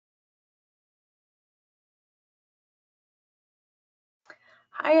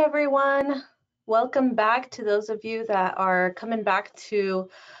Hi, everyone. Welcome back to those of you that are coming back to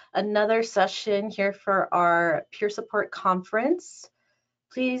another session here for our peer support conference.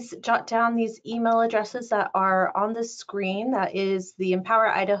 Please jot down these email addresses that are on the screen. That is the Empower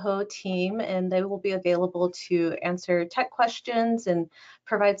Idaho team, and they will be available to answer tech questions and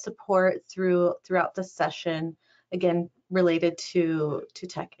provide support throughout the session, again, related to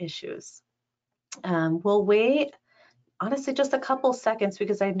tech issues. We'll wait honestly just a couple seconds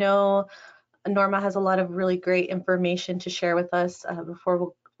because I know Norma has a lot of really great information to share with us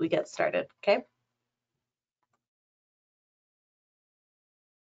before we get started, okay?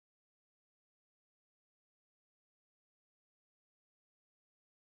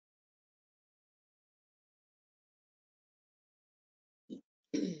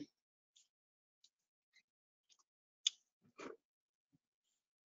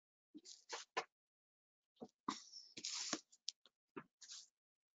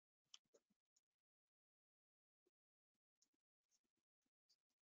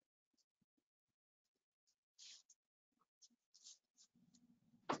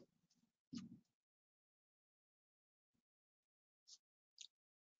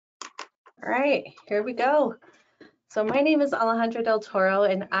 All right, here we go. So my name is Alejandra Del Toro,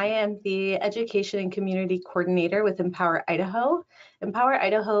 and I am the Education and Community Coordinator with Empower Idaho. Empower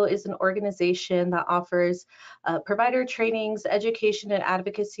Idaho is an organization that offers provider trainings, education, and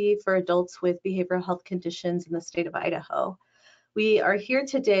advocacy for adults with behavioral health conditions in the state of Idaho. We are here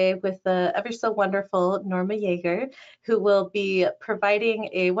today with the ever so wonderful Norma Yeager, who will be providing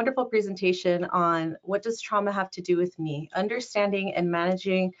a wonderful presentation on what does trauma have to do with me, understanding and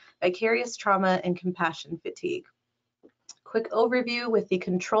managing vicarious trauma and compassion fatigue. Quick overview with the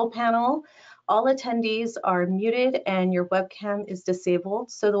control panel. All attendees are muted and your webcam is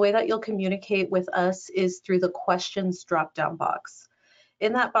disabled. So the way that you'll communicate with us is through the questions drop-down box.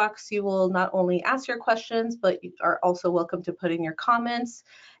 In that box, you will not only ask your questions, but you are also welcome to put in your comments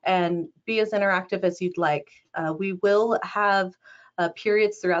and be as interactive as you'd like. We will have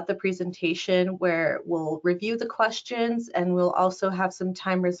periods throughout the presentation where we'll review the questions, and we'll also have some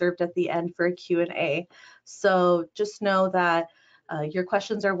time reserved at the end for a Q&A. So just know that your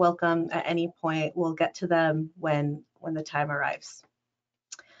questions are welcome at any point. We'll get to them when the time arrives.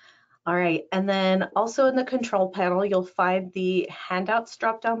 All right, and then also in the control panel, you'll find the handouts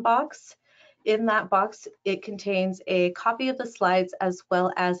drop-down box. In that box, it contains a copy of the slides as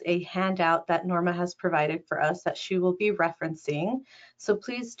well as a handout that Norma has provided for us that she will be referencing. So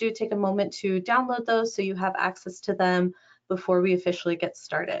please do take a moment to download those so you have access to them before we officially get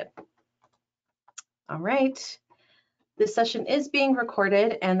started. All right. This session is being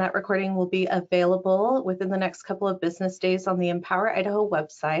recorded, and that recording will be available within the next couple of business days on the Empower Idaho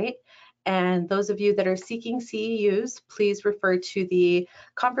website. And those of you that are seeking CEUs, please refer to the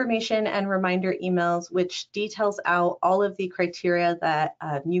confirmation and reminder emails, which details out all of the criteria that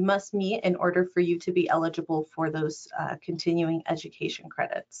you must meet in order for you to be eligible for those continuing education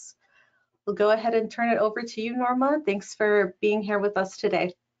credits. We'll go ahead and turn it over to you, Norma. Thanks for being here with us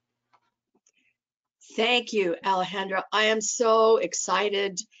today. Thank you, Alejandra. I am so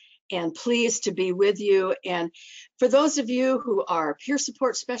excited and pleased to be with you. And for those of you who are peer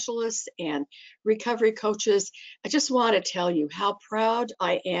support specialists and recovery coaches, I just want to tell you how proud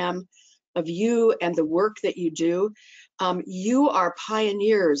I am of you and the work that you do. You are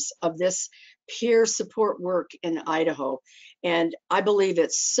pioneers of this peer support work in Idaho, and I believe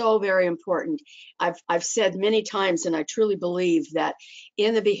it's so very important. I've said many times, and I truly believe that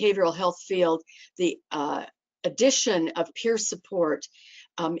in the behavioral health field, the addition of peer support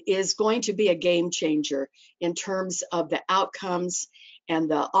is going to be a game changer in terms of the outcomes and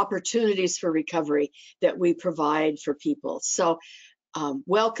the opportunities for recovery that we provide for people. So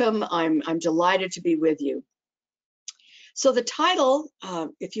welcome. I'm delighted to be with you. So the title,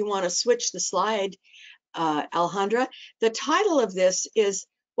 if you want to switch the slide, Alejandra, the title of this is,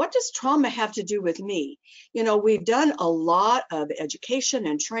 what does trauma have to do with me? You know, we've done a lot of education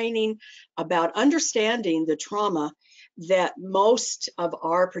and training about understanding the trauma that most of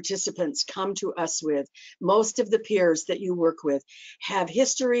our participants come to us with. Most of the peers that you work with have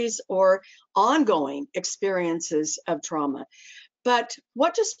histories or ongoing experiences of trauma. But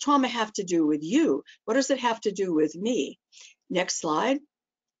what does trauma have to do with you? What does it have to do with me? Next slide.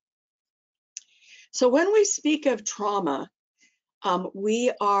 So when we speak of trauma,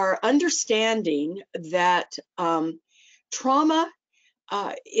 we are understanding that trauma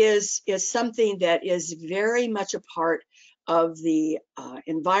is something that is very much a part of the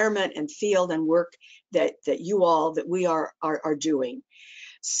environment and field and work that we are doing.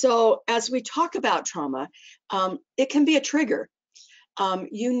 So as we talk about trauma, it can be a trigger.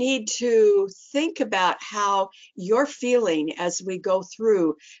 you need to think about how you're feeling as we go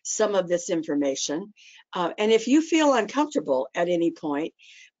through some of this information. And if you feel uncomfortable at any point,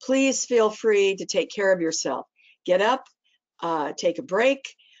 please feel free to take care of yourself. Get up, take a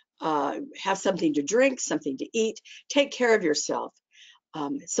break, have something to drink, something to eat. Take care of yourself.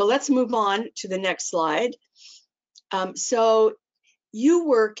 So let's move on to the next slide. So you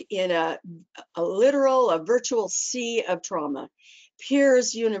work in a virtual sea of trauma.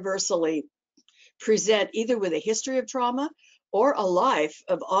 Peers universally present either with a history of trauma or a life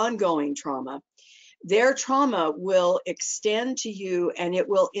of ongoing trauma. Their trauma will extend to you and it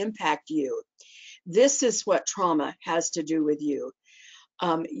will impact you. This is what trauma has to do with you.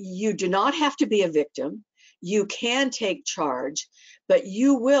 You do not have to be a victim. You can take charge, but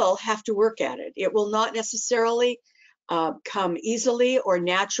you will have to work at it. It will not necessarily come easily or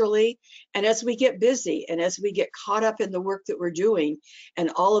naturally. And as we get busy and as we get caught up in the work that we're doing and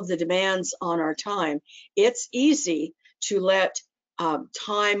all of the demands on our time, it's easy to let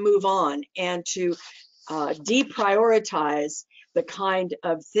time move on and to deprioritize the kind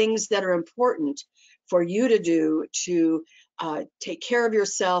of things that are important for you to do to take care of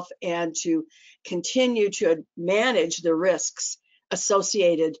yourself and to continue to manage the risks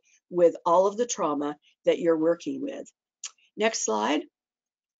associated with all of the trauma that you're working with. Next slide.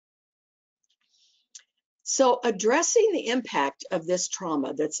 So addressing the impact of this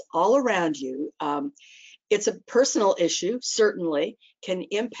trauma that's all around you, it's a personal issue, certainly, can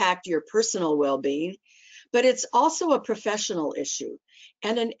impact your personal well-being, but it's also a professional issue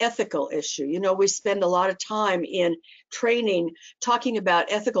and an ethical issue. You know, we spend a lot of time in training talking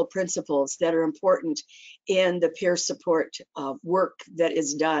about ethical principles that are important in the peer support work that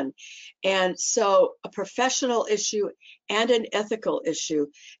is done. And so a professional issue and an ethical issue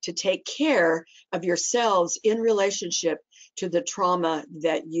to take care of yourselves in relationship to the trauma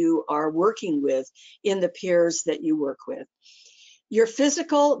that you are working with in the peers that you work with. Your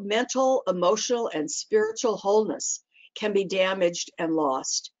physical, mental, emotional, and spiritual wholeness can be damaged and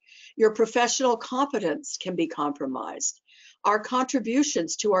lost. Your professional competence can be compromised. Our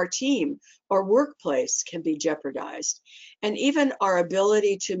contributions to our team or workplace can be jeopardized. And even our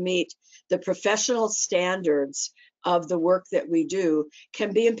ability to meet the professional standards of the work that we do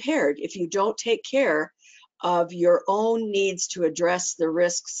can be impaired if you don't take care of your own needs to address the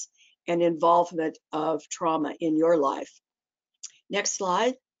risks and involvement of trauma in your life. Next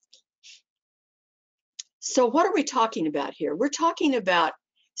slide. So what are we talking about here? We're talking about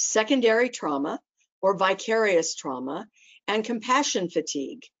secondary trauma or vicarious trauma and compassion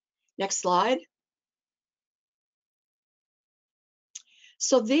fatigue. Next slide.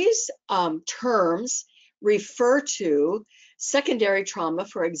 So these terms refer to secondary trauma,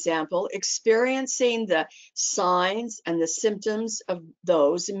 for example, experiencing the signs and the symptoms of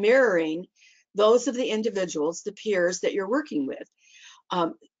those mirroring those of the individuals, the peers that you're working with.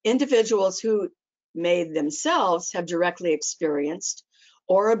 Individuals who may themselves have directly experienced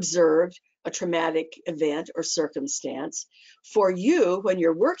or observed a traumatic event or circumstance, for you, when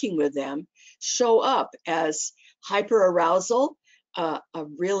you're working with them, show up as hyperarousal, a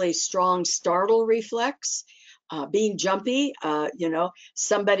really strong startle reflex, being jumpy, you know,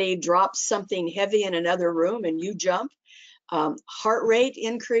 somebody drops something heavy in another room and you jump, heart rate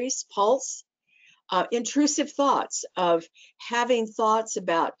increase, pulse, intrusive thoughts of having thoughts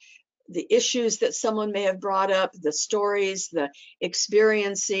about the issues that someone may have brought up, the stories, the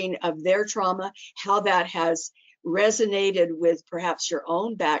experiencing of their trauma, how that has resonated with perhaps your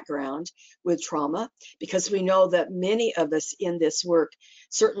own background with trauma, because we know that many of us in this work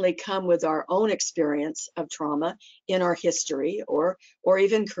certainly come with our own experience of trauma in our history or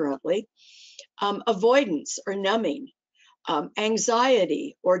even currently. Avoidance or numbing,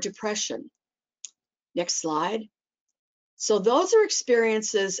 anxiety or depression. Next slide. So those are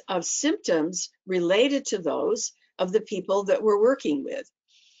experiences of symptoms related to those of the people that we're working with.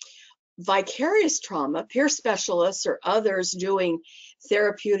 Vicarious trauma, peer specialists or others doing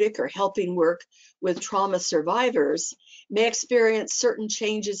therapeutic or helping work with trauma survivors may experience certain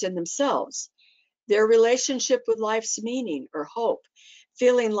changes in themselves, their relationship with life's meaning or hope,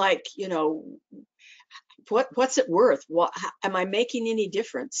 feeling like, you know, what's it worth? Am I making any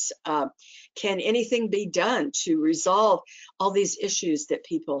difference? Can anything be done to resolve all these issues that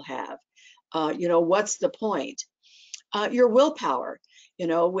people have? You know, what's the point? Your willpower. You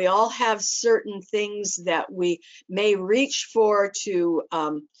know, we all have certain things that we may reach for to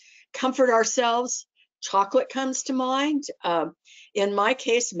comfort ourselves. Chocolate comes to mind. In my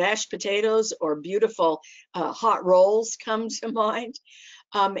case, mashed potatoes or beautiful hot rolls come to mind.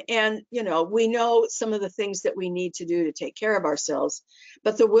 And, you know, we know some of the things that we need to do to take care of ourselves,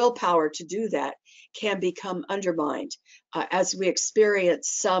 but the willpower to do that can become undermined as we experience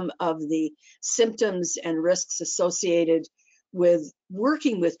some of the symptoms and risks associated with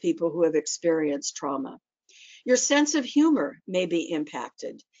working with people who have experienced trauma. Your sense of humor may be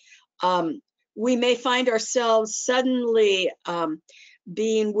impacted. We may find ourselves suddenly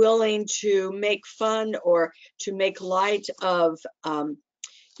being willing to make fun or to make light of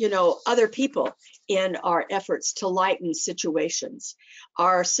you know, other people in our efforts to lighten situations.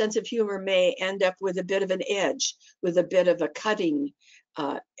 Our sense of humor may end up with a bit of an edge, with a bit of a cutting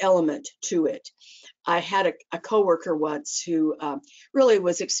element to it. I had a coworker once who really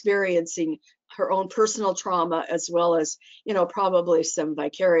was experiencing her own personal trauma as well as, you know, probably some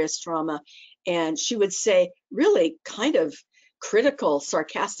vicarious trauma. And she would say really kind of critical,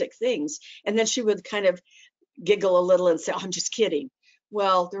 sarcastic things. And then she would kind of giggle a little and say, oh, I'm just kidding.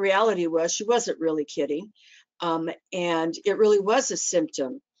 Well, the reality was she wasn't really kidding. And it really was a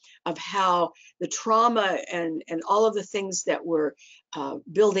symptom of how the trauma and all of the things that were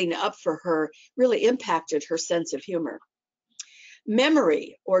building up for her really impacted her sense of humor.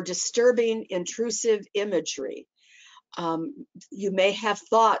 Memory or disturbing intrusive imagery. You may have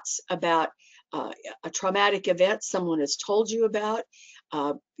thoughts about a traumatic event someone has told you about.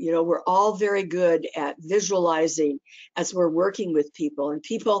 You know, we're all very good at visualizing as we're working with people, and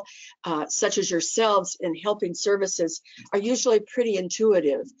people such as yourselves in helping services are usually pretty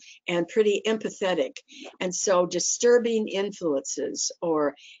intuitive and pretty empathetic. And so disturbing influences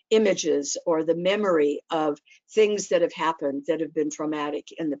or images or the memory of things that have happened that have been traumatic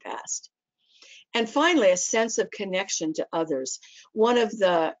in the past. And finally, a sense of connection to others. One of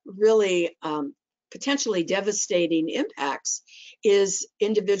the really potentially devastating impacts is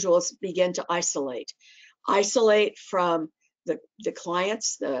individuals begin to isolate from the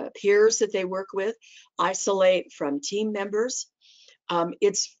clients, the peers that they work with, isolate from team members.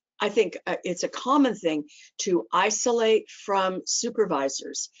 I think it's a common thing to isolate from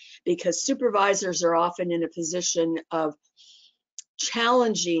supervisors, because supervisors are often in a position of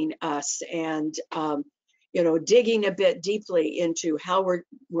challenging us and you know, digging a bit deeply into how we're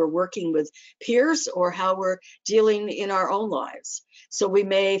working with peers or how we're dealing in our own lives. So we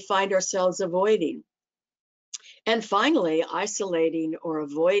may find ourselves avoiding. And finally, isolating or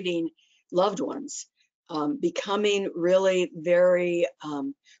avoiding loved ones, becoming really very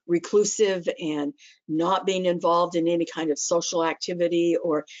reclusive and not being involved in any kind of social activity,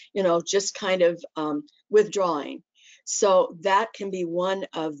 or, you know, just kind of withdrawing. So that can be one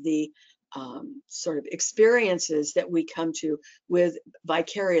of the sort of experiences that we come to with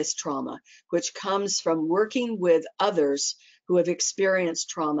vicarious trauma, which comes from working with others who have experienced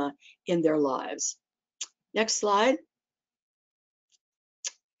trauma in their lives. Next slide.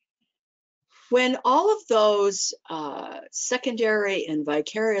 When all of those secondary and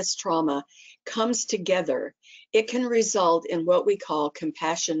vicarious trauma comes together, it can result in what we call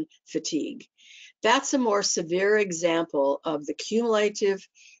compassion fatigue. That's a more severe example of the cumulative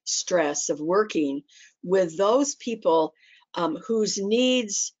stress of working with those people whose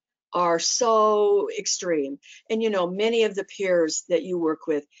needs are so extreme. And, you know, many of the peers that you work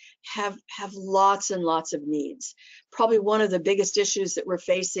with have lots and lots of needs. Probably one of the biggest issues that we're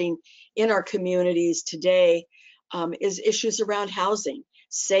facing in our communities today is issues around housing,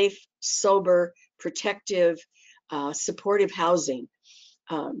 safe, sober, protective, supportive housing.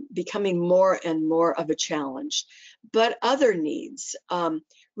 Becoming more and more of a challenge. But other needs,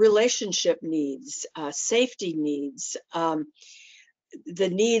 relationship needs, safety needs, the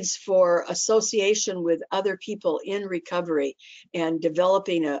needs for association with other people in recovery and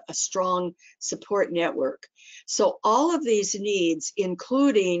developing a strong support network. So all of these needs,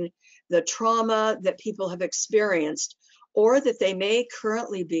 including the trauma that people have experienced or that they may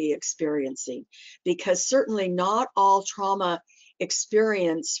currently be experiencing, because certainly not all trauma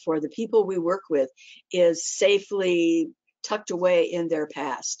experience for the people we work with is safely tucked away in their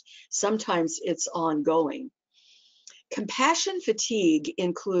past. Sometimes it's ongoing. Compassion fatigue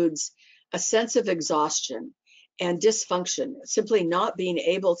includes a sense of exhaustion and dysfunction, simply not being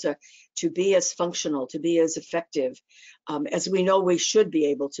able to be as functional, to be as effective as we know we should be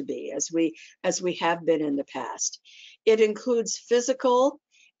able to be, as we have been in the past. It includes physical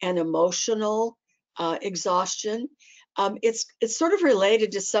and emotional exhaustion. It's sort of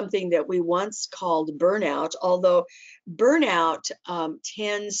related to something that we once called burnout, although burnout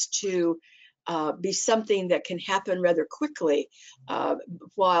tends to be something that can happen rather quickly,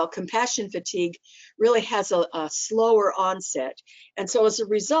 while compassion fatigue really has a slower onset. And so as a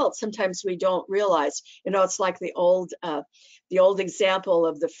result, sometimes we don't realize, it's like the old example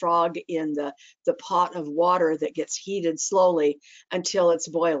of the frog in the pot of water that gets heated slowly until it's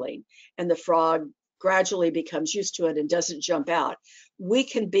boiling, and the frog gradually becomes used to it and doesn't jump out. We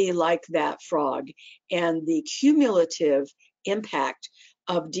can be like that frog, and the cumulative impact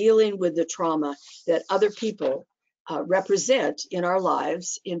of dealing with the trauma that other people represent in our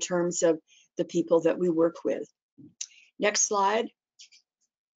lives in terms of the people that we work with. Next slide.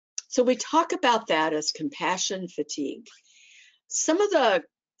 So we talk about that as compassion fatigue. Some of the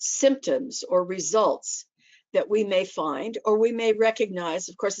symptoms or results that we may find or we may recognize,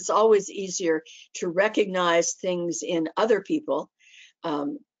 of course, it's always easier to recognize things in other people.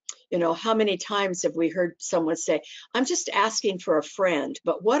 How many times have we heard someone say, I'm just asking for a friend,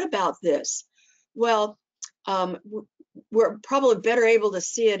 but what about this? Well, we're probably better able to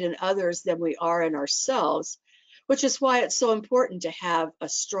see it in others than we are in ourselves, which is why it's so important to have a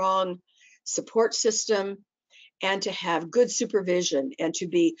strong support system and to have good supervision and to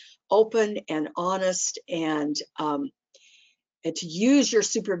be open and honest and to use your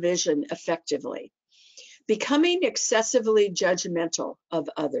supervision effectively. Becoming excessively judgmental of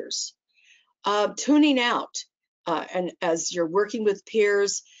others, tuning out, and as you're working with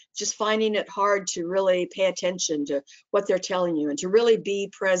peers, just finding it hard to really pay attention to what they're telling you and to really be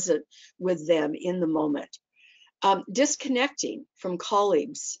present with them in the moment. Disconnecting from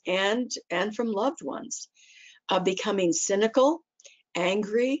colleagues and from loved ones, becoming cynical,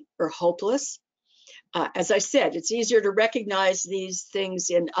 angry, or hopeless. As I said, it's easier to recognize these things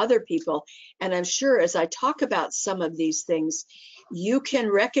in other people. And I'm sure as I talk about some of these things, you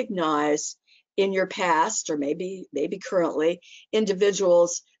can recognize in your past or maybe currently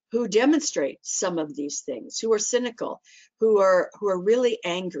individuals who demonstrate some of these things, who are cynical, who are really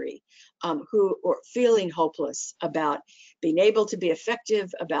angry, who are feeling hopeless about being able to be effective,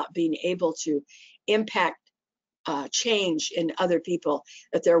 about being able to impact change in other people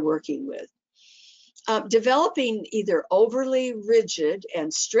that they're working with. Developing either overly rigid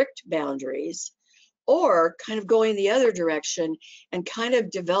and strict boundaries or kind of going the other direction and kind of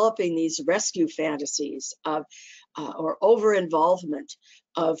developing these rescue fantasies of or over-involvement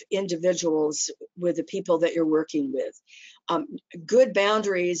of individuals with the people that you're working with. Good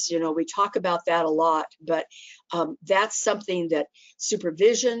boundaries, we talk about that a lot, but that's something that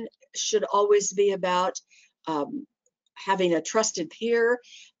supervision should always be about. Having a trusted peer,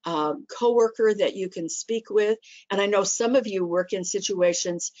 coworker that you can speak with. And I know some of you work in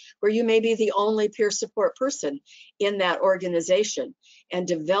situations where you may be the only peer support person in that organization, and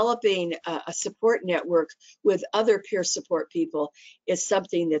developing a support network with other peer support people is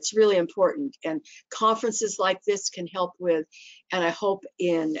something that's really important. And conferences like this can help with, and I hope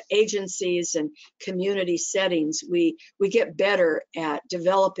in agencies and community settings, we get better at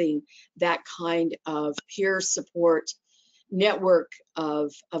developing that kind of peer support network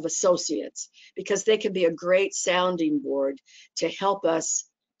of associates, because they can be a great sounding board to help us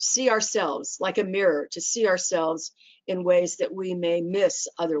see ourselves like a mirror, to see ourselves in ways that we may miss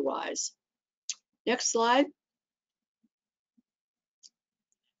otherwise. Next slide.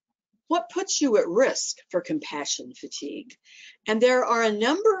 What puts you at risk for compassion fatigue? And there are a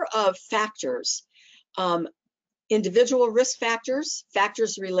number of factors. Individual risk factors,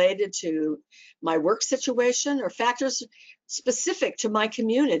 factors related to my work situation, or factors specific to my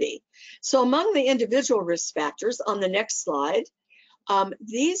community. So among the individual risk factors on the next slide,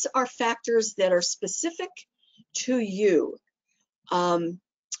 these are factors that are specific to you.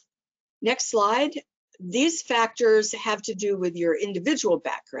 Next slide. These factors have to do with your individual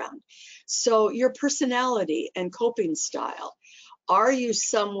background. So your personality and coping style. Are you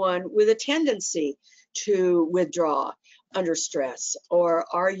someone with a tendency to withdraw under stress? Or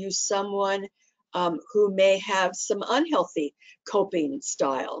are you someone who may have some unhealthy coping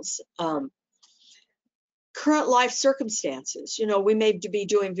styles? Current life circumstances. We may be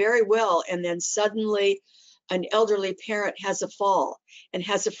doing very well, and then suddenly an elderly parent has a fall and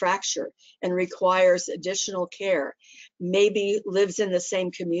has a fracture and requires additional care. Maybe lives in the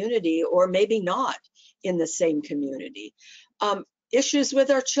same community or maybe not in the same community. Issues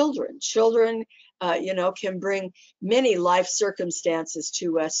with our children. Children, can bring many life circumstances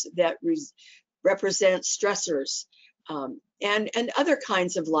to us that represent stressors and other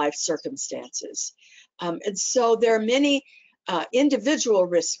kinds of life circumstances. And so there are many individual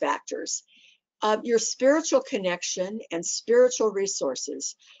risk factors. Your spiritual connection and spiritual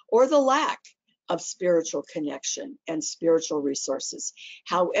resources, or the lack of spiritual connection and spiritual resources,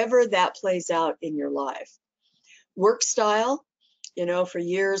 however that plays out in your life. Work style, you know, for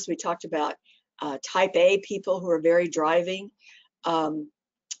years we talked about type A people who are very driving,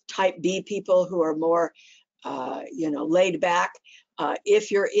 type B people who are more, you know, laid back.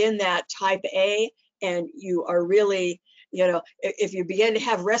 If you're in that type A and you are really, you know, if you begin to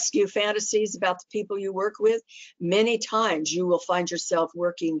have rescue fantasies about the people you work with, many times you will find yourself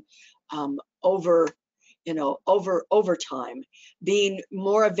working overtime, being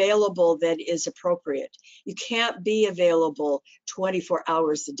more available than is appropriate. You can't be available 24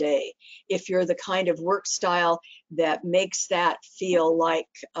 hours a day. If you're the kind of work style that makes that feel like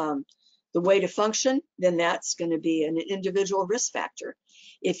the way to function, then that's going to be an individual risk factor.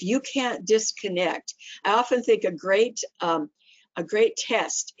 If you can't disconnect, I often think a great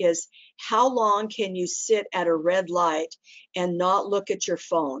test is how long can you sit at a red light and not look at your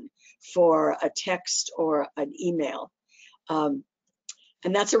phone for a text or an email. And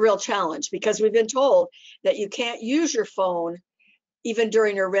that's a real challenge because we've been told that you can't use your phone even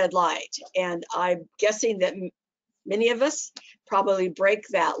during a red light. And I'm guessing that many of us probably break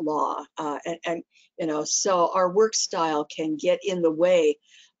that law. And you know, so our work style can get in the way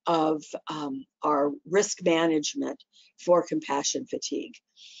of our risk management for compassion fatigue.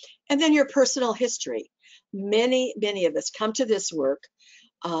 And then your personal history. Many of us come to this work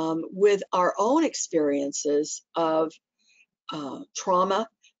with our own experiences of trauma,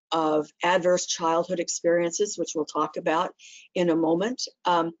 of adverse childhood experiences, which we'll talk about in a moment.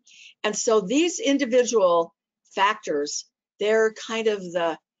 And so these individual factors, they're kind of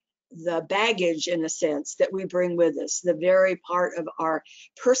the baggage, in a sense, that we bring with us, the very part of our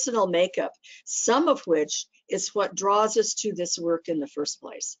personal makeup, some of which is what draws us to this work in the first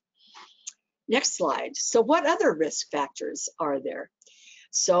place. Next slide. So what other risk factors are there?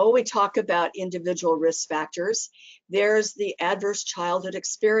 So we talk about individual risk factors. There's the adverse childhood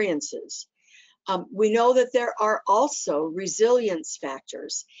experiences. We know that there are also resilience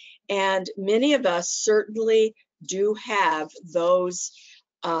factors, and many of us certainly do have those,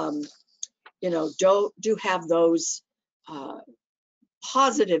 you know, do have those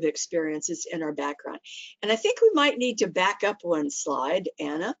positive experiences in our background. And I think we might need to back up one slide,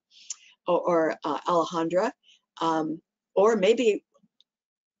 Anna or Alejandra, or maybe.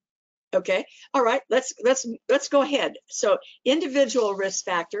 Okay, all right, let's go ahead. So individual risk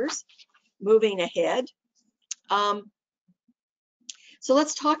factors, moving ahead. So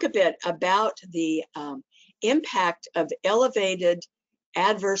let's talk a bit about the impact of elevated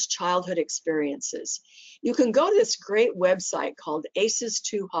adverse childhood experiences. You can go to this great website called ACEs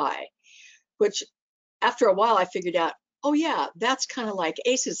Too High, which after a while I figured out, oh yeah, that's kind of like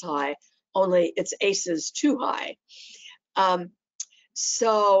ACEs High, only it's ACEs Too High.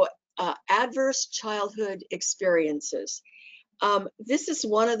 Adverse childhood experiences. This is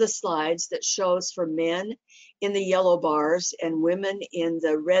one of the slides that shows for men in the yellow bars and women in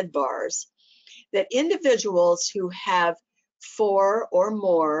the red bars that individuals who have 4 or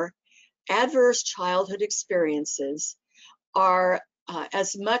more adverse childhood experiences are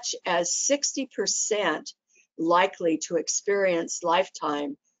as much as 60% likely to experience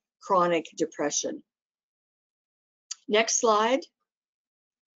lifetime chronic depression. Next slide.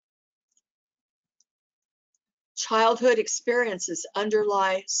 Childhood experiences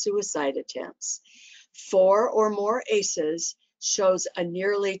underlie suicide attempts. 4 or more ACEs shows a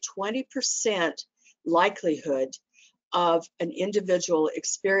nearly 20% likelihood of an individual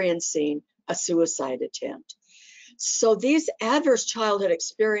experiencing a suicide attempt. So these adverse childhood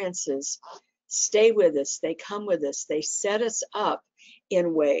experiences stay with us, they come with us, they set us up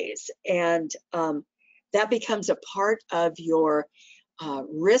in ways, and that becomes a part of your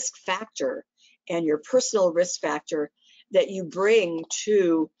risk factor and your personal risk factor that you bring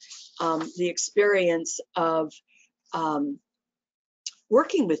to the experience of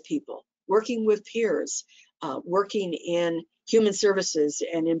working with people, working with peers, working in human services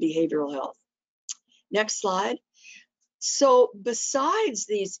and in behavioral health. Next slide. So besides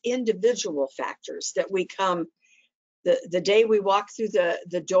these individual factors that we come the day we walk through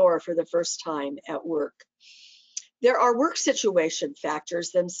the door for the first time at work, there are work situation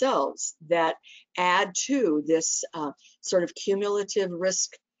factors themselves that add to this sort of cumulative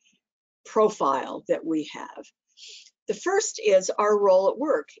risk profile that we have. The first is our role at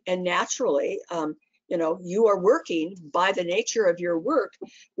work, and naturally, you know, you are working by the nature of your work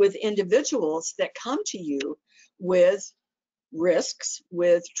with individuals that come to you with risks,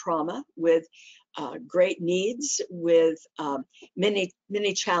 with trauma, with great needs, with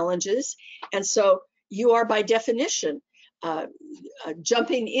many challenges, and so you are by definition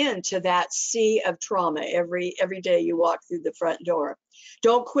jumping into that sea of trauma every day you walk through the front door.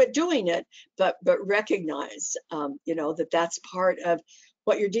 Don't quit doing it, but recognize, you know, that that's part of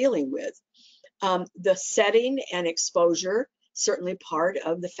what you're dealing with. The setting and exposure, certainly part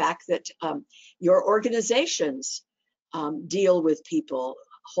of the fact that your organizations deal with people,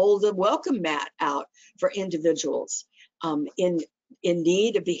 hold a welcome mat out for individuals in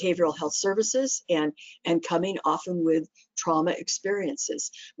need of behavioral health services and coming often with trauma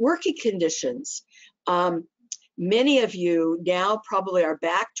experiences. Working conditions. Many of you now probably are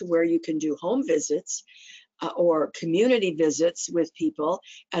back to where you can do home visits or community visits with people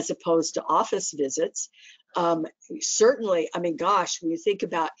as opposed to office visits. Certainly, I mean, gosh, when you think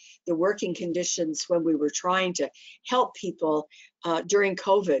about the working conditions when we were trying to help people during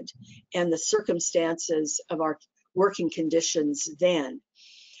COVID and the circumstances of our working conditions then.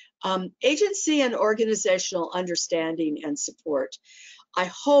 Agency and organizational understanding and support. I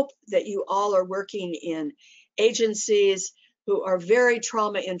hope that you all are working in agencies who are very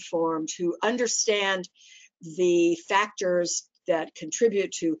trauma informed, who understand the factors that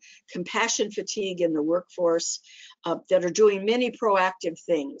contribute to compassion fatigue in the workforce, that are doing many proactive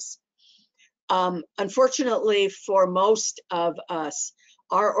things. Unfortunately, for most of us,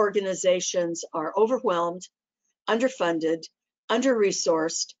 our organizations are overwhelmed, underfunded,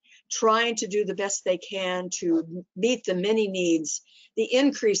 under-resourced, trying to do the best they can to meet the many needs, the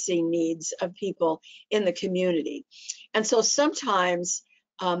increasing needs of people in the community. And so sometimes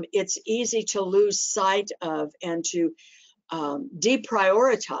it's easy to lose sight of and to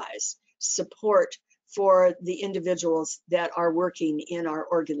deprioritize support for the individuals that are working in our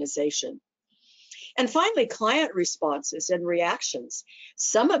organization. And finally, client responses and reactions.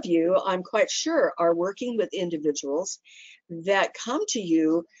 Some of you, I'm quite sure, are working with individuals that come to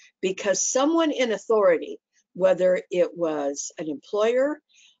you because someone in authority, whether it was an employer,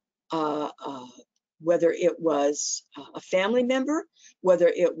 whether it was a family member, whether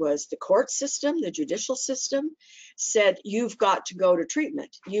it was the court system, the judicial system, said, you've got to go to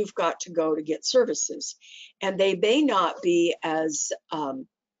treatment, you've got to go to get services. And they may not be as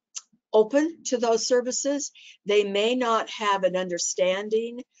open to those services. They may not have an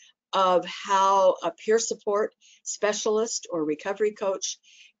understanding of how a peer support specialist or recovery coach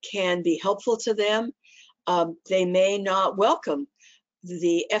can be helpful to them. They may not welcome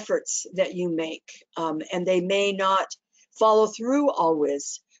the efforts that you make, and they may not follow through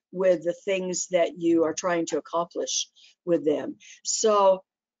always with the things that you are trying to accomplish with them. So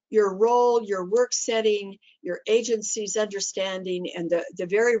your role, your work setting, your agency's understanding, and the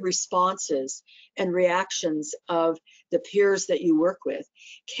very responses and reactions of the peers that you work with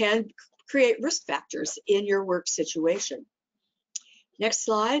can create risk factors in your work situation. Next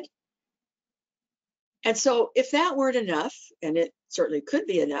slide. And so if that weren't enough, and it certainly could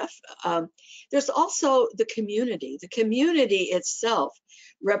be enough, there's also the community. The community itself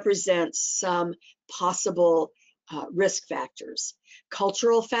represents some possible risk factors.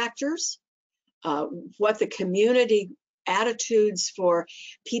 Cultural factors, what the community attitudes for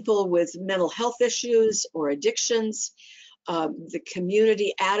people with mental health issues or addictions, the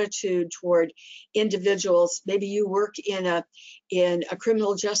community attitude toward individuals. Maybe you work in a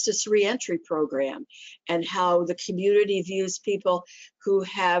criminal justice reentry program, and how the community views people who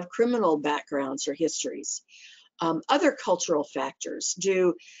have criminal backgrounds or histories. Other cultural factors.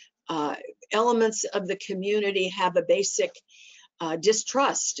 Do elements of the community have a basic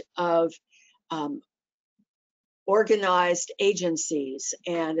distrust of organized agencies,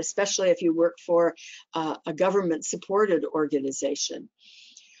 and especially if you work for a government-supported organization?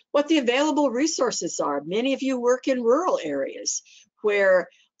 What the available resources are. Many of you work in rural areas where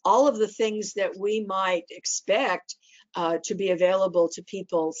all of the things that we might expect to be available to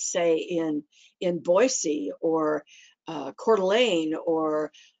people, say in Boise or Coeur d'Alene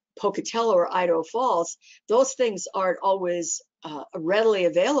or Pocatello or Idaho Falls, those things aren't always readily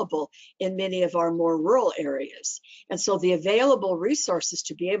available in many of our more rural areas. And so the available resources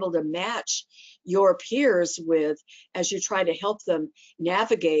to be able to match your peers with, as you try to help them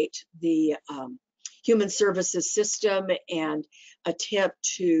navigate the human services system and attempt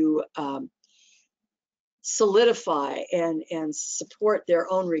to solidify and support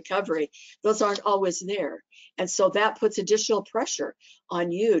their own recovery, those aren't always there. And so that puts additional pressure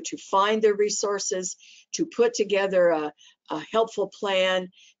on you to find the resources, to put together a helpful plan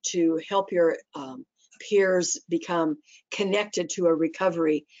to help your peers become connected to a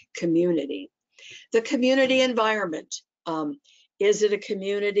recovery community. The community environment. Is it a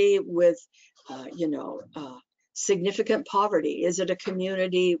community with, significant poverty? Is it a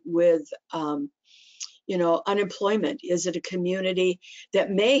community with, unemployment? Is it a community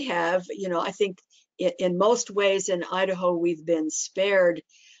that may have, I think in most ways in Idaho, we've been spared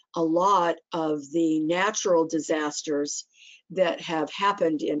a lot of the natural disasters that have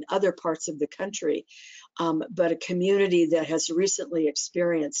happened in other parts of the country, but a community that has recently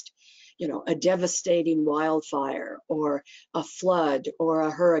experienced, a devastating wildfire or a flood or a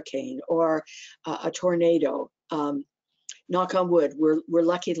hurricane or a tornado. Knock on wood, we're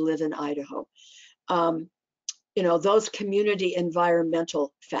lucky to live in Idaho. Those community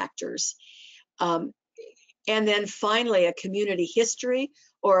environmental factors. And then finally, a community history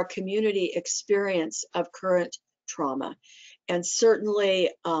or a community experience of current trauma. And certainly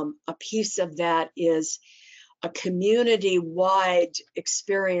a piece of that is a community-wide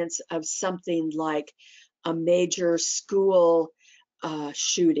experience of something like a major school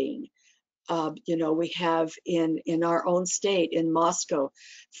shooting. We have in our own state, in Moscow,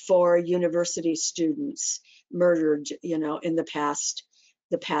 4 university students murdered, in the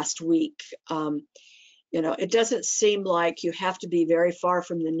past week. It doesn't seem like you have to be very far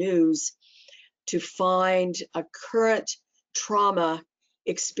from the news to find a current trauma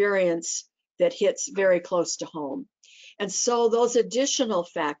experience that hits very close to home. And so those additional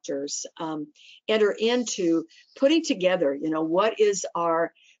factors enter into putting together, what is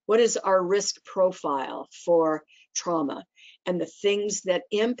our risk profile for trauma and the things that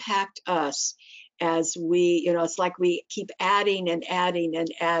impact us as we, it's like we keep adding and adding and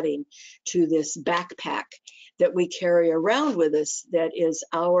adding to this backpack that we carry around with us that is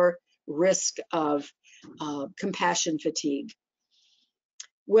our risk of compassion fatigue.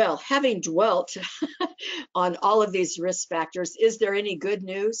 Well, having dwelt on all of these risk factors, is there any good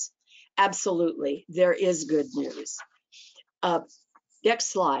news? Absolutely, there is good news.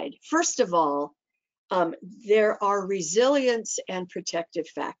 Next slide. First of all, there are resilience and protective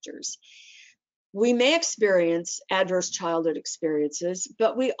factors. We may experience adverse childhood experiences,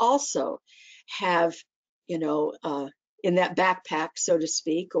 but we also have, in that backpack, so to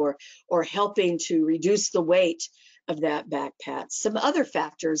speak, or helping to reduce the weight of that backpack, some other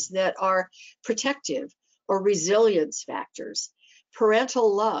factors that are protective or resilience factors.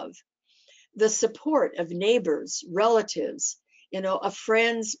 Parental love, the support of neighbors, relatives, of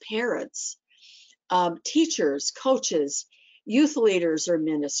friends, parents, teachers, coaches, youth leaders or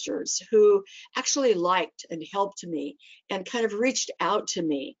ministers who actually liked and helped me and kind of reached out to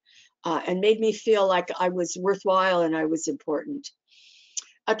me and made me feel like I was worthwhile and I was important.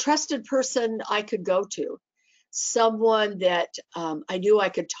 A trusted person I could go to, someone that I knew I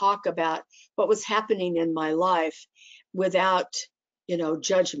could talk about what was happening in my life without,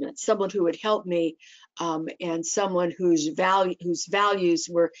 judgment, someone who would help me, and someone whose values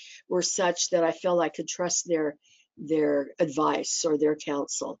were such that I felt I could trust their advice or their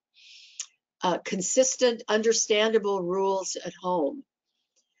counsel. Consistent, understandable rules at home.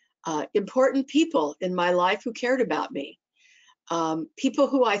 Important people in my life who cared about me. People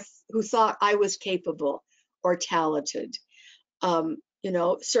who thought I was capable or talented.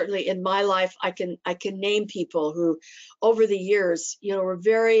 Certainly in my life, I can name people who over the years, were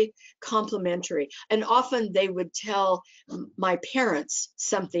very complimentary. And often they would tell my parents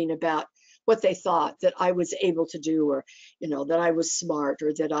something about what they thought that I was able to do, or, that I was smart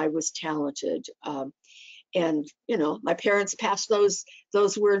or that I was talented. And, my parents passed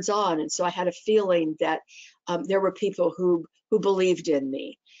those words on. And so I had a feeling that there were people who believed in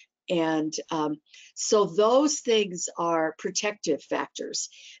me. And so those things are protective factors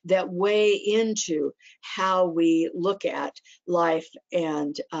that weigh into how we look at life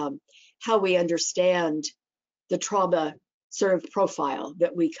and how we understand the trauma sort of profile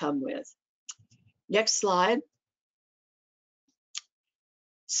that we come with. Next slide.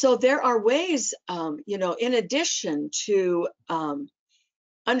 So there are ways, in addition to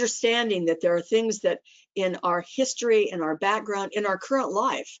understanding that there are things that in our history, in our background, in our current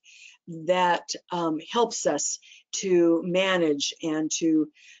life that helps us to manage and to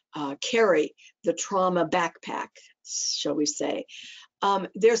carry the trauma backpack, shall we say.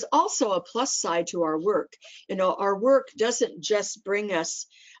 There's also a plus side to our work. Our work doesn't just bring us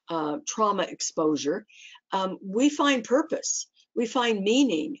trauma exposure. We find purpose. We find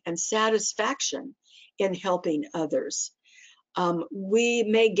meaning and satisfaction in helping others. We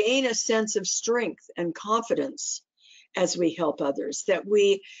may gain a sense of strength and confidence as we help others, that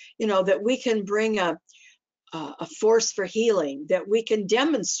we can bring a force for healing, that we can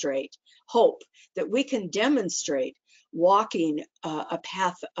demonstrate hope, that we can demonstrate walking a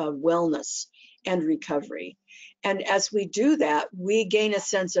path of wellness and recovery. And as we do that, we gain a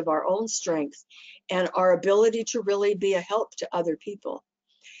sense of our own strength and our ability to really be a help to other people.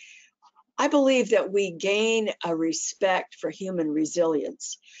 I believe that we gain a respect for human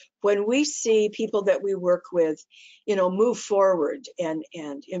resilience when we see people that we work with, move forward and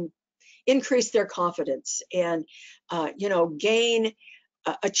increase their confidence and, gain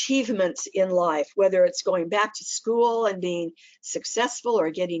achievements in life, whether it's going back to school and being successful,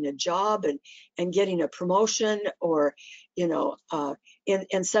 or getting a job and getting a promotion, or,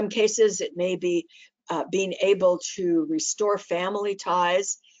 in some cases, it may be being able to restore family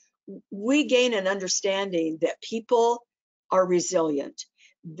ties. We gain an understanding that people are resilient,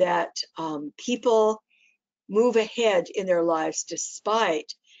 that people move ahead in their lives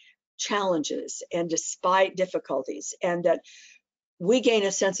despite challenges and despite difficulties, and that we gain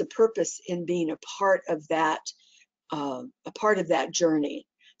a sense of purpose in being a part of that journey,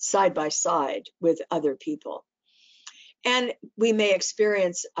 side by side with other people. And we may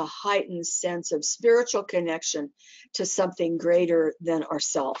experience a heightened sense of spiritual connection to something greater than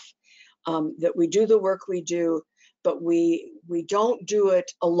ourselves. That we do the work we do, but we don't do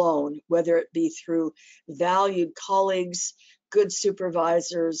it alone, whether it be through valued colleagues, good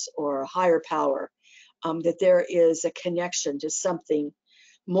supervisors, or higher power. That there is a connection to something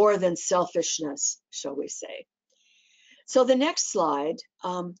more than selfishness, shall we say. So the next slide,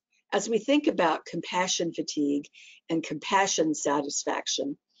 as we think about compassion fatigue and compassion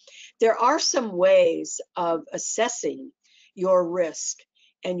satisfaction, there are some ways of assessing your risk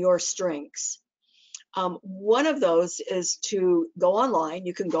and your strengths. One of those is to go online.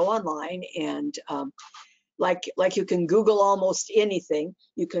 You can go online and like you can Google almost anything.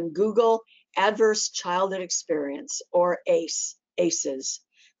 You can Google Adverse Childhood Experience, or ACEs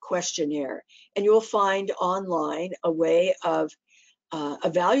questionnaire, and you will find online a way of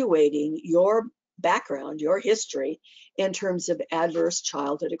evaluating your background, your history, in terms of adverse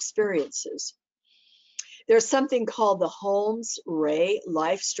childhood experiences. There's something called the Holmes-Ray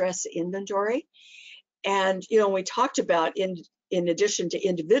Life Stress Inventory. And, we talked about in addition to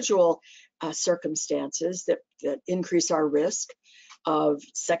individual circumstances that increase our risk of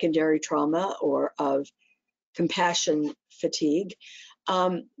secondary trauma or of compassion fatigue,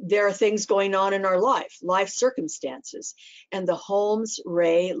 there are things going on in our life circumstances. And the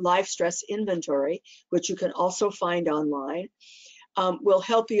Holmes-Ray Life Stress Inventory, which you can also find online, will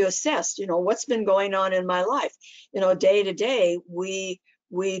help you assess, what's been going on in my life. Day to day, we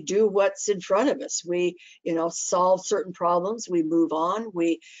do what's in front of us. We, solve certain problems. We move on.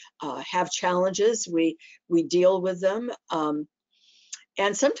 We have challenges. We deal with them.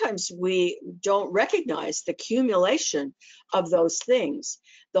 And sometimes we don't recognize the accumulation of those things.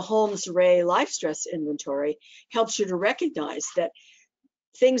 The Holmes-Ray Life Stress Inventory helps you to recognize that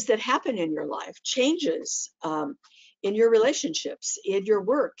things that happen in your life, changes in your relationships, in your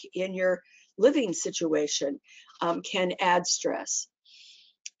work, in your living situation, can add stress.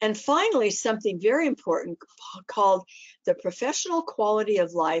 And finally, something very important called the Professional Quality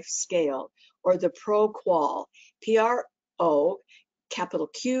of Life Scale, or the PRO-QOL, P-R-O, capital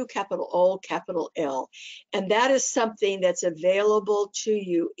Q, capital O, capital L. And that is something that's available to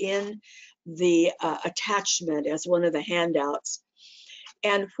you in the attachment as one of the handouts.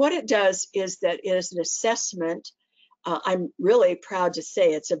 And what it does is that it is an assessment. I'm really proud to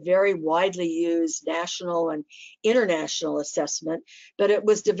say it's a very widely used national and international assessment, but it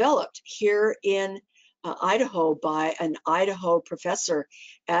was developed here in Idaho by an Idaho professor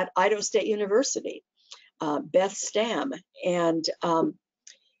at Idaho State University, Beth Stam. And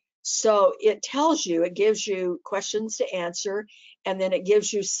so it tells you, it gives you questions to answer, and then it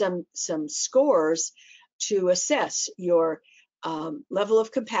gives you some scores to assess your level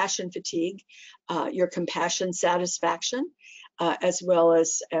of compassion fatigue, your compassion satisfaction, as well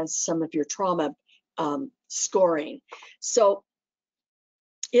as some of your trauma scoring. So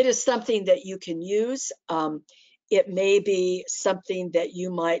it is something that you can use. It may be something that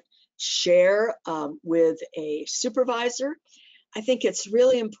you might share with a supervisor. I think it's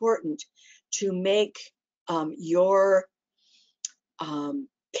really important to make your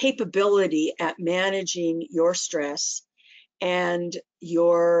capability at managing your stress and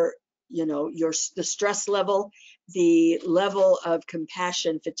the stress level, the level of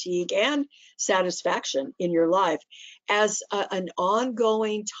compassion, fatigue, and satisfaction in your life as an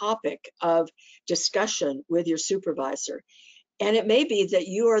ongoing topic of discussion with your supervisor. And it may be that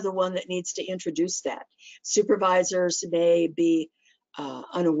you are the one that needs to introduce that. Supervisors may be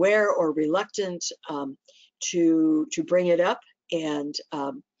unaware or reluctant to bring it up, and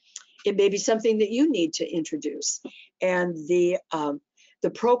it may be something that you need to introduce. And the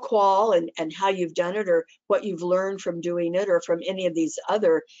PRO-QOL and how you've done it, or what you've learned from doing it, or from any of these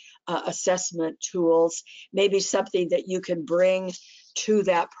other assessment tools, may be something that you can bring to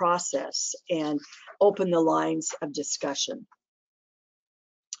that process and open the lines of discussion.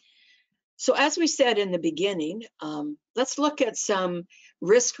 So as we said in the beginning, let's look at some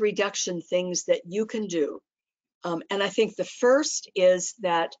risk reduction things that you can do. And I think the first is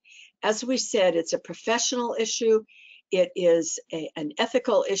that, as we said, it's a professional issue, it is an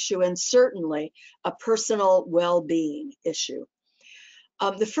ethical issue, and certainly a personal well-being issue.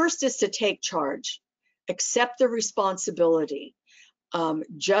 The first is to take charge, accept the responsibility.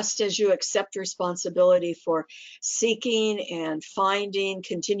 Just as you accept responsibility for seeking and finding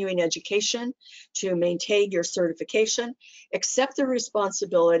continuing education to maintain your certification, accept the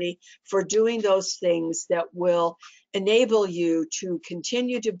responsibility for doing those things that will enable you to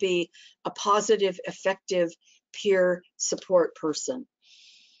continue to be a positive, effective peer support person.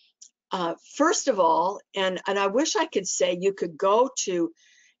 First of all, and I wish I could say you could go to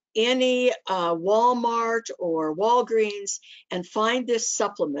any Walmart or Walgreens and find this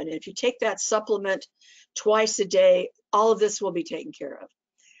supplement. And if you take that supplement twice a day, all of this will be taken care of.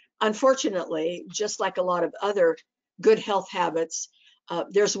 Unfortunately, just like a lot of other good health habits,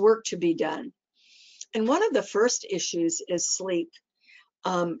 there's work to be done. And one of the first issues is sleep.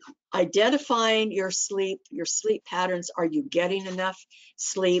 Identifying your sleep patterns. Are you getting enough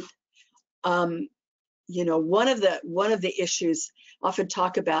sleep? You know, one of the issues often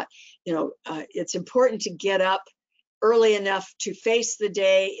talk about, it's important to get up early enough to face the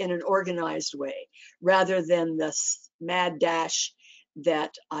day in an organized way, rather than the mad dash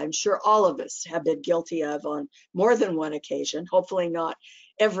that I'm sure all of us have been guilty of on more than one occasion, hopefully not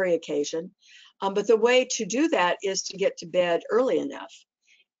every occasion. But the way to do that is to get to bed early enough.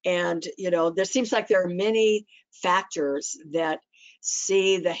 And, there seems like there are many factors that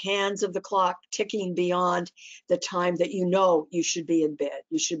see the hands of the clock ticking beyond the time that you should be in bed.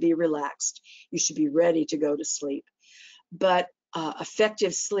 You should be relaxed. You should be ready to go to sleep. But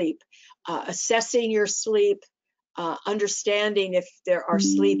effective sleep, assessing your sleep, understanding if there are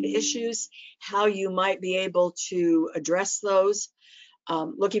sleep issues, how you might be able to address those,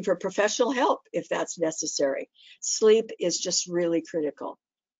 looking for professional help if that's necessary. Sleep is just really critical.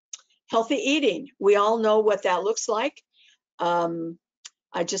 Healthy eating, we all know what that looks like.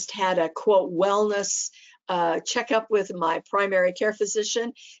 I just had a quote wellness checkup with my primary care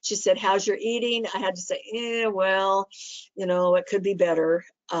physician. She said, "How's your eating?" I had to say, well, it could be better.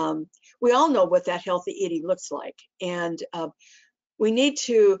 We all know what that healthy eating looks like, and we need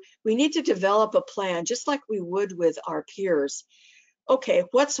to develop a plan, just like we would with our peers. Okay,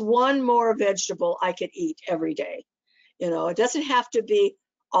 what's one more vegetable I could eat every day? It doesn't have to be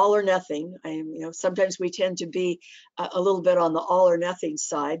all or nothing. Sometimes we tend to be a little bit on the all or nothing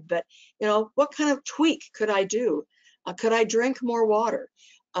side, but what kind of tweak could I do? Could I drink more water?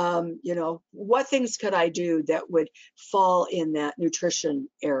 What things could I do that would fall in that nutrition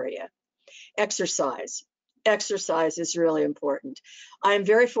area? Exercise. Exercise is really important. I'm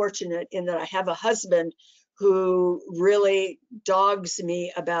very fortunate in that I have a husband who really dogs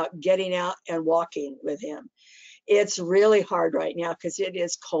me about getting out and walking with him. It's really hard right now because it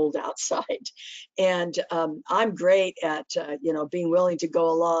is cold outside, and I'm great at being willing to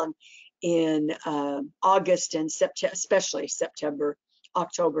go along in August and September, especially September,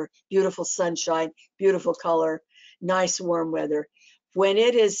 October. Beautiful sunshine, beautiful color, nice warm weather. When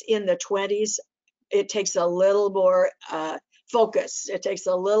it is in the 20s, it takes a little more focus. It takes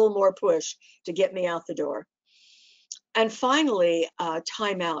a little more push to get me out the door. And finally,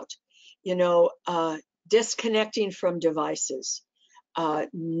 time out. Disconnecting from devices,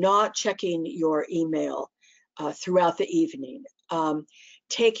 not checking your email throughout the evening,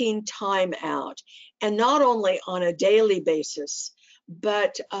 taking time out, and not only on a daily basis,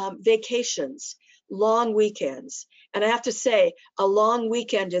 but vacations, long weekends. And I have to say, a long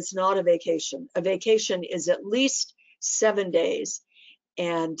weekend is not a vacation. A vacation is at least 7 days,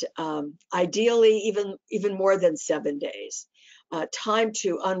 and ideally even more than 7 days. Time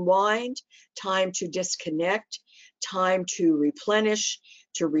to unwind, time to disconnect, time to replenish,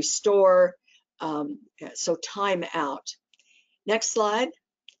 to restore. So time out. Next slide.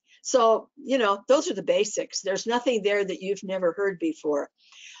 So, those are the basics. There's nothing there that you've never heard before.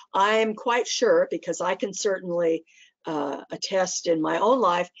 I'm quite sure, because I can certainly attest in my own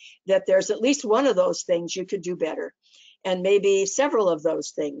life, that there's at least one of those things you could do better, and maybe several of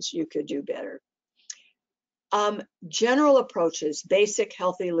those things you could do better. General approaches, basic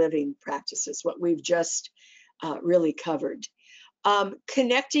healthy living practices, what we've just really covered.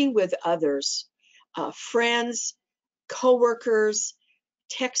 Connecting with others, friends, coworkers,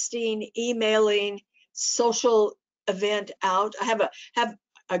 texting, emailing, social event out.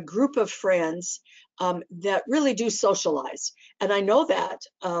 I a group of friends that really do socialize. And I know that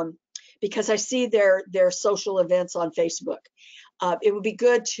because I see their social events on Facebook. It would be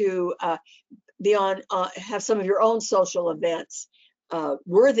good to be on, have some of your own social events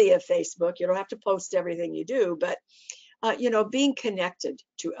worthy of Facebook. You don't have to post everything you do, but you know, being connected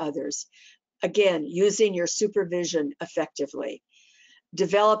to others. Again, using your supervision effectively,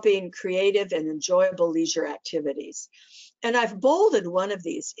 developing creative and enjoyable leisure activities. And I've bolded one of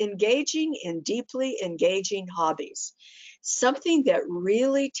these, engaging in deeply engaging hobbies, something that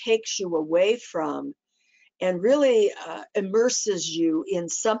really takes you away from and really immerses you in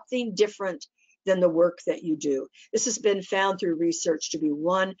something different than the work that you do. This has been found through research to be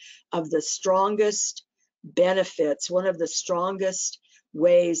one of the strongest benefits, one of the strongest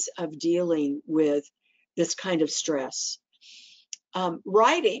ways of dealing with this kind of stress.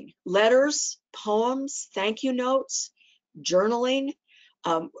 Writing, letters, poems, thank you notes, journaling.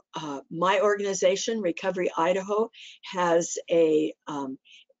 My organization, Recovery Idaho, has a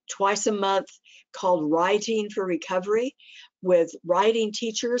twice a month called Writing for Recovery, with writing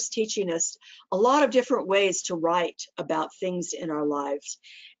teachers teaching us a lot of different ways to write about things in our lives.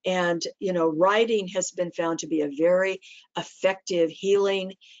 And, you know, writing has been found to be a very effective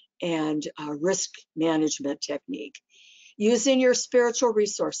healing and risk management technique. Using your spiritual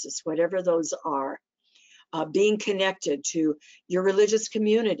resources, whatever those are. Being connected to your religious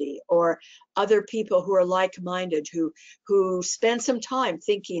community or other people who are like-minded, who spend some time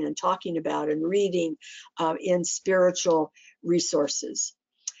thinking and talking about and reading in spiritual resources.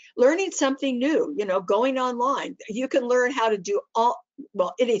 Learning something new, you know, going online. You can learn how to do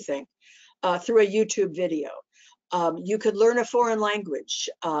anything through a YouTube video. You could learn a foreign language.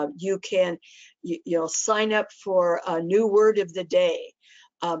 You can, you know, sign up for a new word of the day.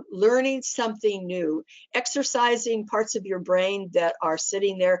 Learning something new, exercising parts of your brain that are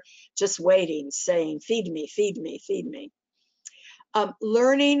sitting there just waiting, saying, feed me, feed me, feed me.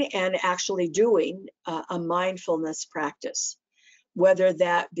 Learning and actually doing a mindfulness practice, whether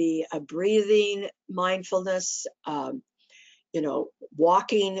that be a breathing mindfulness, you know,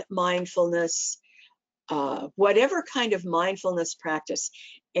 walking mindfulness, whatever kind of mindfulness practice.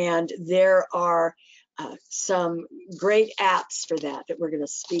 And there are some great apps for that we're going to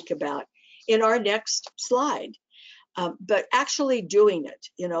speak about in our next slide. But actually doing it,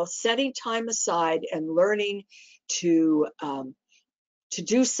 you know, setting time aside and learning to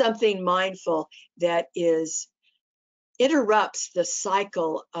do something mindful that interrupts the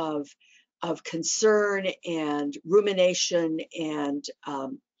cycle of concern and rumination and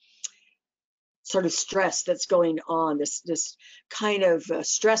sort of stress that's going on, this kind of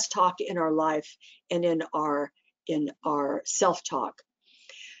stress talk in our life and in our self-talk.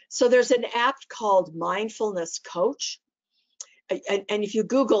 So there's an app called Mindfulness Coach. And if you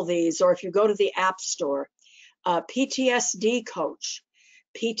Google these, or if you go to the App Store, PTSD Coach,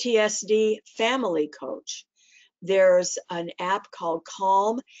 PTSD Family Coach. There's an app called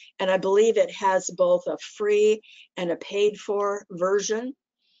Calm, and I believe it has both a free and a paid-for version.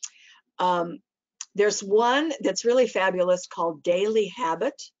 There's one that's really fabulous called Daily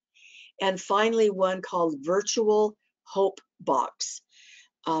Habit, and finally one called Virtual Hope Box.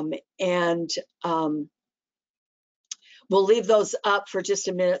 We'll leave those up for just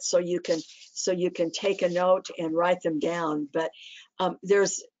a minute so you can take a note and write them down. But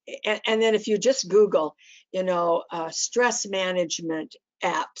and then if you just Google, you know, stress management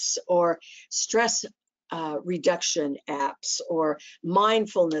apps or stress reduction apps or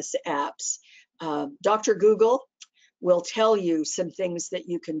mindfulness apps, Dr. Google will tell you some things that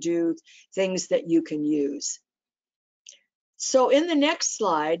you can do, things that you can use. So in the next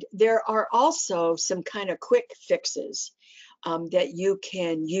slide, there are also some kind of quick fixes that you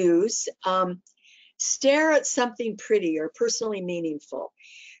can use. Stare at something pretty or personally meaningful.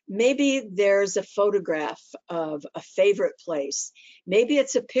 Maybe there's a photograph of a favorite place. Maybe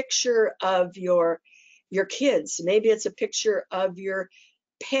it's a picture of your kids. Maybe it's a picture of your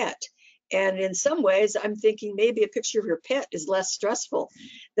pet. And in some ways, I'm thinking maybe a picture of your pet is less stressful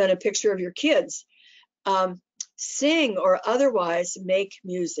than a picture of your kids. Sing or otherwise make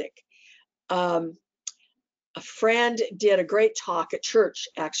music. A friend did a great talk at church,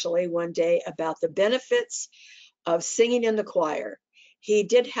 actually, one day about the benefits of singing in the choir. He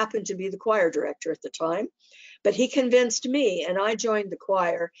did happen to be the choir director at the time, but he convinced me, and I joined the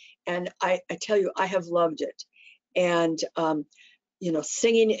choir, and I tell you, I have loved it. And, you know,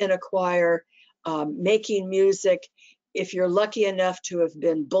 singing in a choir, making music. If you're lucky enough to have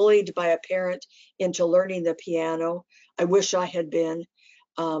been bullied by a parent into learning the piano, I wish I had been,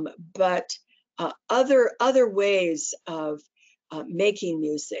 but other ways of making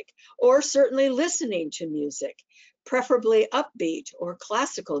music, or certainly listening to music, preferably upbeat or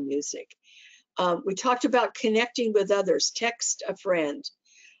classical music. We talked about connecting with others, text a friend,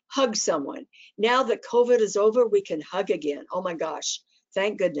 hug someone. Now that COVID is over, we can hug again. Oh my gosh,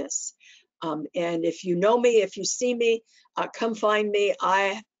 thank goodness. And if you know me, if you see me, come find me.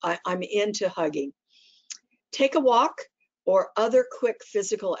 I'm into hugging. Take a walk or other quick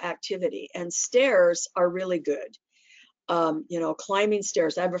physical activity, and stairs are really good. You know, climbing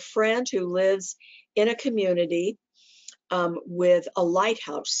stairs. I have a friend who lives in a community with a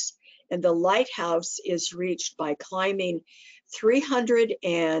lighthouse, and the lighthouse is reached by climbing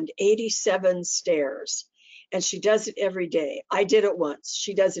 387 stairs, and she does it every day. I did it once.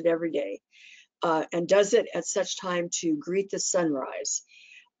 She does it every day, and does it at such time to greet the sunrise.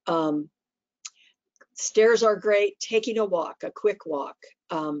 Stairs are great. Taking a walk, a quick walk.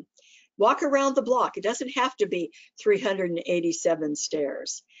 Walk around the block. It doesn't have to be 387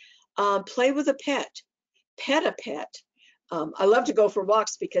 stairs. Play with a pet. Pet a pet. I love to go for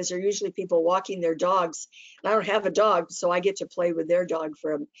walks because there are usually people walking their dogs. I don't have a dog, so I get to play with their dog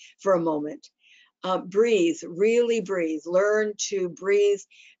for a moment. Breathe, really breathe. Learn to breathe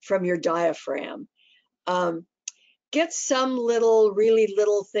from your diaphragm. Get some really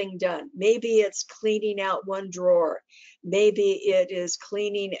little thing done. Maybe it's cleaning out one drawer. Maybe it is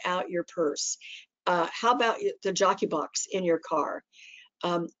cleaning out your purse. How about the jockey box in your car?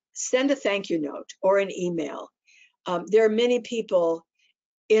 Send a thank you note or an email. There are many people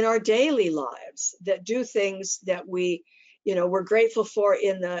in our daily lives that do things that we're grateful for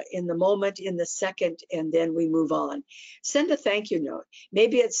in the moment, in the second, and then we move on. Send a thank you note.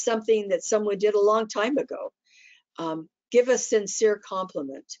 Maybe it's something that someone did a long time ago. Give a sincere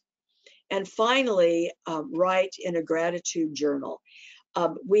compliment. And finally, write in a gratitude journal.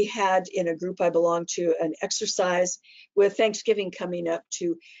 We had in a group I belong to an exercise with Thanksgiving coming up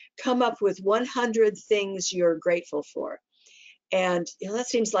to come up with 100 things you're grateful for. And that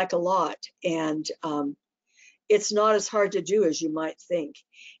seems like a lot. And it's not as hard to do as you might think.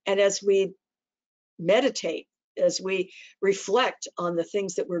 And as we meditate, as we reflect on the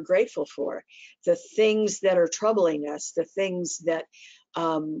things that we're grateful for, the things that are troubling us, the things that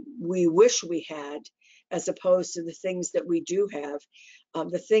we wish we had, as opposed to the things that we do have,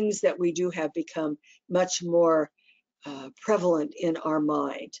 the things that we do have become much more prevalent in our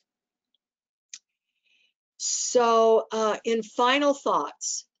mind. So in final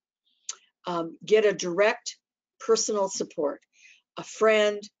thoughts, get a direct personal support, a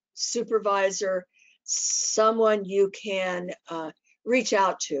friend, supervisor, someone you can reach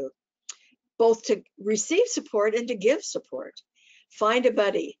out to, both to receive support and to give support. Find a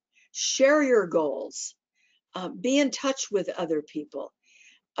buddy, share your goals, be in touch with other people,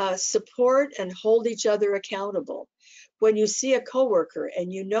 support and hold each other accountable. When you see a coworker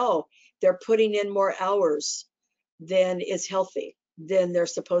and you know they're putting in more hours than is healthy, than they're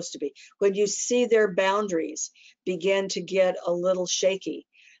supposed to be, when you see their boundaries begin to get a little shaky,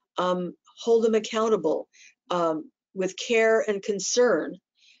 hold them accountable with care and concern,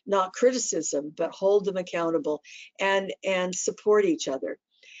 not criticism, but hold them accountable and support each other.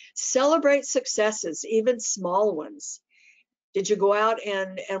 Celebrate successes, even small ones. Did you go out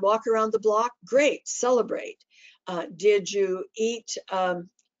and walk around the block? Great, celebrate. Did you eat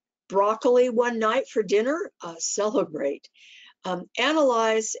broccoli one night for dinner? Celebrate.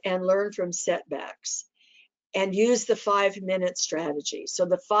 Analyze and learn from setbacks, and use the 5-minute strategy. So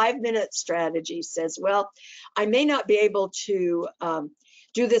the 5-minute strategy says, well, I may not be able to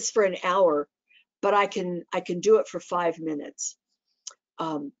do this for an hour, but I can do it for 5 minutes.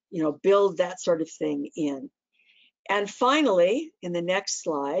 Build that sort of thing in. And finally, in the next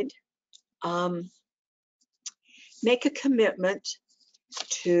slide, make a commitment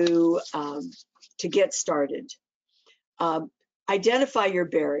to get started. Identify your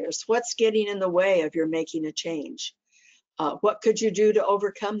barriers. What's getting in the way of your making a change? What could you do to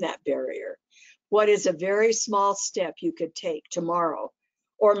overcome that barrier? What is a very small step you could take tomorrow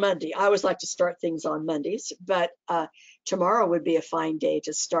or Monday? I always like to start things on Mondays, but tomorrow would be a fine day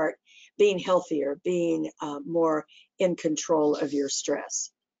to start being healthier, being more in control of your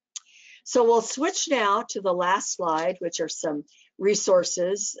stress. So we'll switch now to the last slide, which are some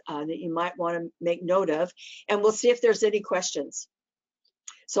resources that you might want to make note of, and we'll see if there's any questions.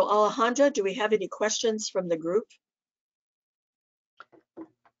 So Alejandra, do we have any questions from the group?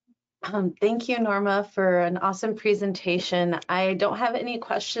 Thank you, Norma, for an awesome presentation. I don't have any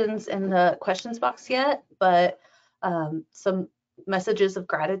questions in the questions box yet, but some messages of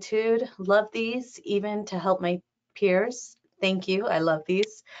gratitude. Love these, even to help my peers. Thank you. I love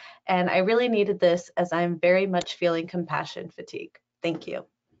these. And I really needed this as I'm very much feeling compassion fatigue. Thank you.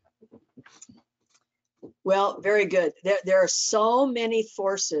 Well, very good. There are so many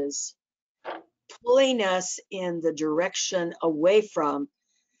forces pulling us in the direction away from,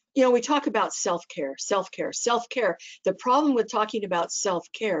 we talk about self-care, self-care, self-care. The problem with talking about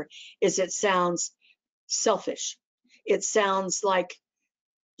self-care is it sounds selfish. It sounds like,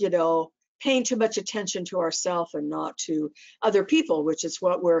 paying too much attention to ourselves and not to other people, which is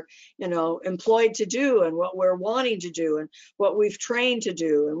what we're, employed to do and what we're wanting to do and what we've trained to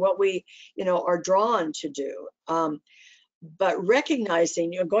do and what we, are drawn to do. But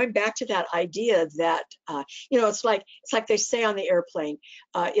recognizing, going back to that idea that, it's like they say on the airplane,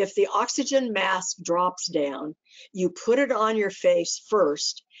 if the oxygen mask drops down, you put it on your face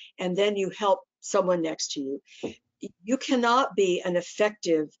first, and then you help someone next to you. You cannot be an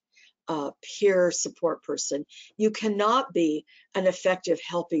effective peer support person. You cannot be an effective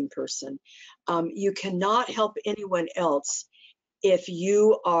helping person. You cannot help anyone else if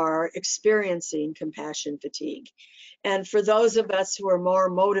you are experiencing compassion fatigue. And for those of us who are more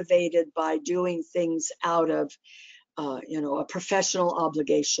motivated by doing things out of, a professional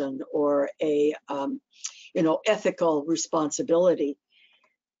obligation or a, ethical responsibility,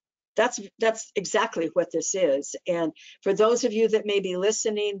 that's exactly what this is. And for those of you that may be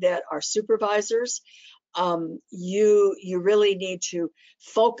listening that are supervisors, you really need to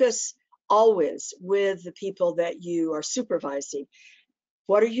focus always with the people that you are supervising.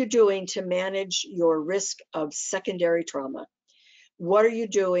 What are you doing to manage your risk of secondary trauma? What are you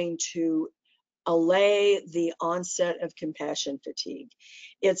doing to allay the onset of compassion fatigue?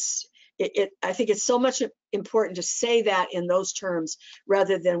 I think it's so much important to say that in those terms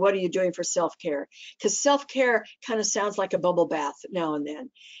rather than what are you doing for self-care? Because self-care kind of sounds like a bubble bath now and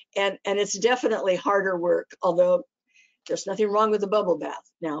then. And it's definitely harder work, although there's nothing wrong with a bubble bath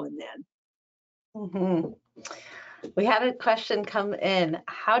now and then. Mm-hmm. We had a question come in.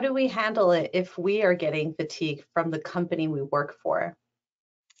 How do we handle it if we are getting fatigue from the company we work for?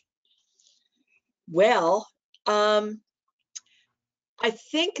 Well, I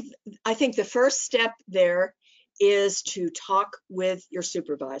think the first step there is to talk with your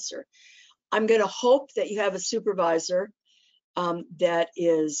supervisor. I'm going to hope that you have a supervisor that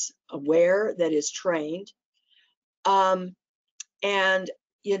is aware, that is trained, and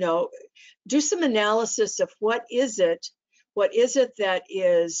do some analysis of what is it that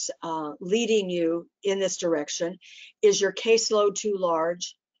is leading you in this direction. Is your caseload too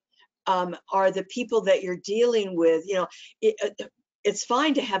large? Are the people that you're dealing with, it's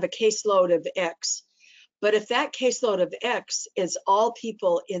fine to have a caseload of X, but if that caseload of X is all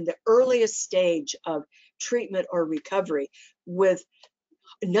people in the earliest stage of treatment or recovery with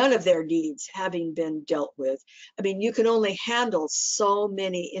none of their needs having been dealt with, I mean, you can only handle so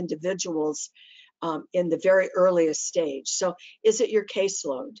many individuals in the very earliest stage. So is it your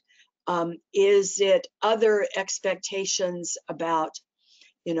caseload? Is it other expectations about,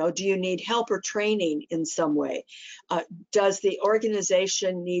 do you need help or training in some way? Does the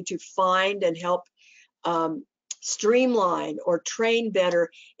organization need to find and help streamline or train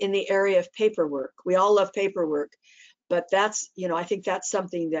better in the area of paperwork? We all love paperwork, but that's, I think that's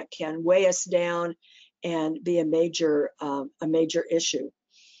something that can weigh us down and be a major issue.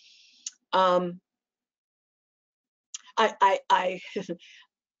 I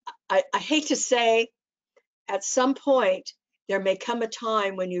hate to say, at some point, there may come a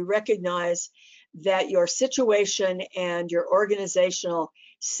time when you recognize that your situation and your organizational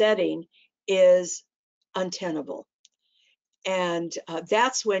setting is untenable. And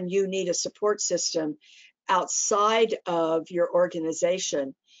that's when you need a support system outside of your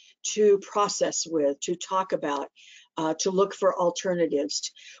organization to process with, to talk about, to look for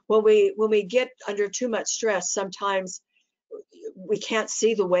alternatives. When we get under too much stress, sometimes we can't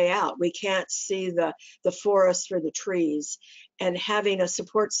see the way out. We can't see the forest for the trees. And having a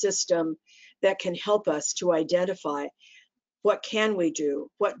support system that can help us to identify what can we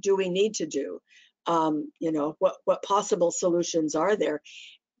do, what do we need to do, what possible solutions are there,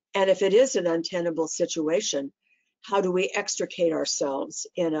 and if it is an untenable situation, how do we extricate ourselves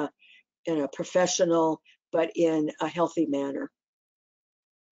in a professional but in a healthy manner?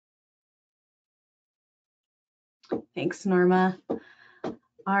 Thanks, Norma.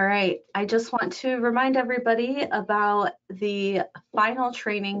 All right, I just want to remind everybody about the final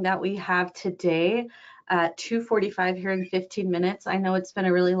training that we have today at 2:45 here in 15 minutes. I know it's been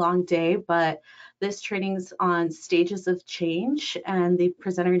a really long day, but This training's on stages of change, and the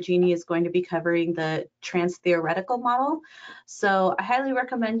presenter Jeannie is going to be covering the trans theoretical model. So I highly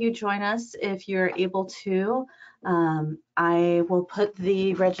recommend you join us if you're able to. I will put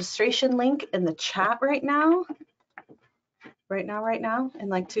the registration link in the chat right now, in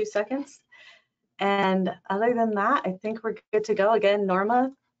like 2 seconds. And other than that, I think we're good to go. Again,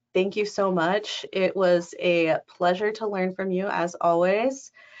 Norma, thank you so much. It was a pleasure to learn from you as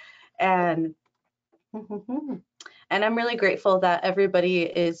always. And I'm really grateful that everybody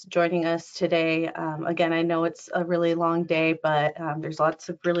is joining us today. Again, I know it's a really long day, but there's lots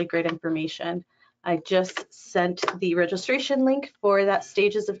of really great information. I just sent the registration link for that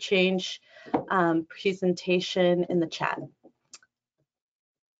Stages of Change presentation in the chat.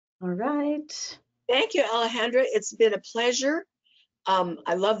 All right. Thank you, Alejandra. It's been a pleasure.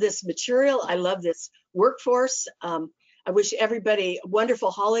 I love this material. I love this workforce. I wish everybody a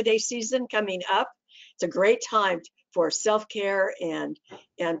wonderful holiday season coming up. It's a great time for self-care and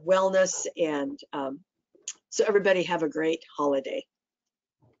wellness, and so everybody have a great holiday.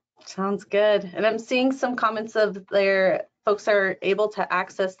 Sounds good. And I'm seeing some comments of their folks are able to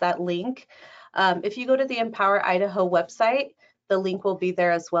access that link. If you go to the Empower Idaho website, the link will be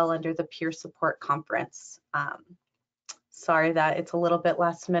there as well under the Peer Support Conference. Sorry that it's a little bit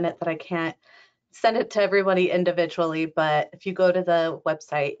last minute that I can't send it to everybody individually, but if you go to the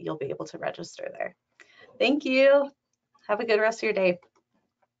website, you'll be able to register there. Thank you. Have a good rest of your day.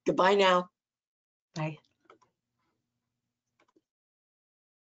 Goodbye now. Bye.